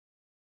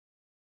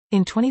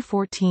In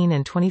 2014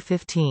 and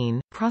 2015,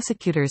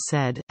 prosecutors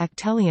said,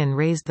 Actelion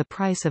raised the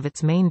price of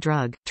its main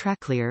drug,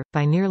 Tracleer,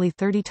 by nearly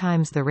 30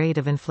 times the rate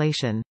of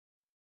inflation.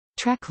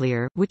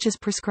 Tracleer, which is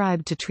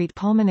prescribed to treat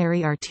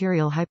pulmonary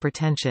arterial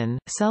hypertension,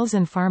 sells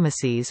in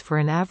pharmacies for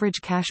an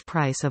average cash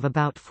price of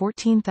about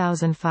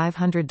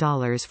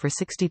 $14,500 for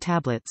 60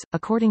 tablets,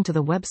 according to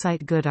the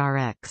website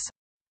GoodRx.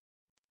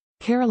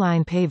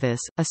 Caroline Pavis,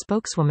 a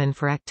spokeswoman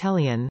for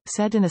Actelion,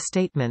 said in a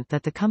statement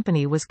that the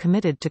company was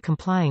committed to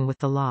complying with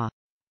the law.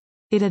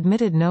 It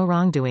admitted no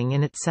wrongdoing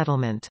in its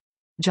settlement.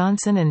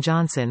 Johnson &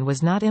 Johnson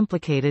was not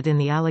implicated in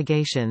the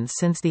allegations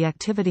since the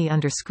activity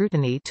under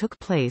scrutiny took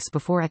place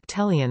before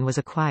Actelion was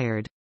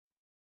acquired.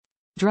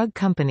 Drug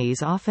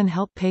companies often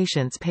help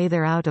patients pay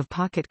their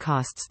out-of-pocket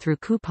costs through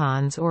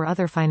coupons or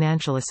other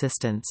financial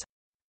assistance.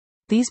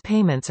 These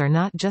payments are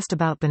not just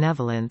about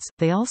benevolence,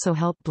 they also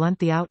help blunt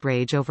the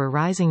outrage over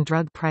rising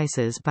drug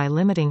prices by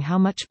limiting how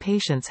much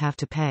patients have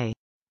to pay.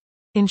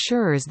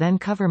 Insurers then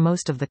cover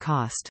most of the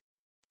cost.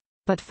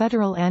 But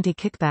federal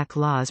anti-kickback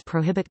laws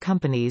prohibit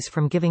companies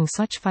from giving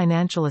such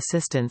financial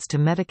assistance to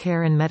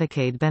Medicare and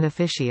Medicaid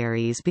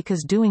beneficiaries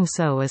because doing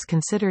so is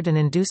considered an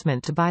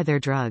inducement to buy their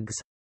drugs.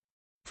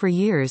 For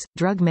years,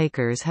 drug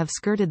makers have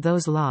skirted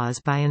those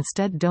laws by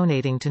instead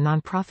donating to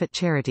nonprofit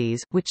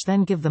charities, which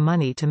then give the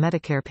money to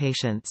Medicare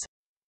patients.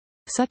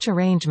 Such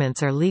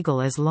arrangements are legal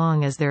as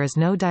long as there is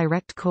no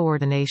direct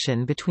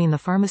coordination between the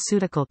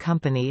pharmaceutical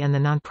company and the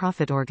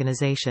nonprofit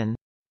organization.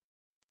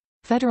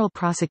 Federal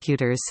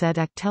prosecutors said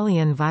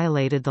Actelion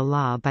violated the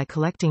law by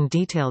collecting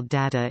detailed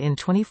data in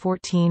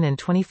 2014 and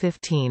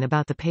 2015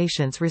 about the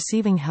patients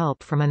receiving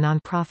help from a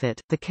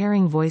nonprofit, the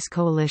Caring Voice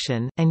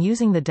Coalition, and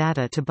using the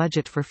data to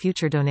budget for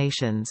future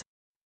donations.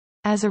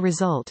 As a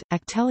result,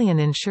 Actelion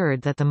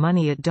ensured that the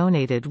money it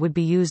donated would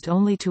be used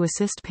only to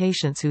assist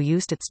patients who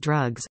used its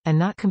drugs, and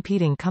not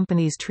competing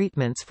companies'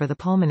 treatments for the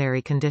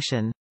pulmonary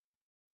condition.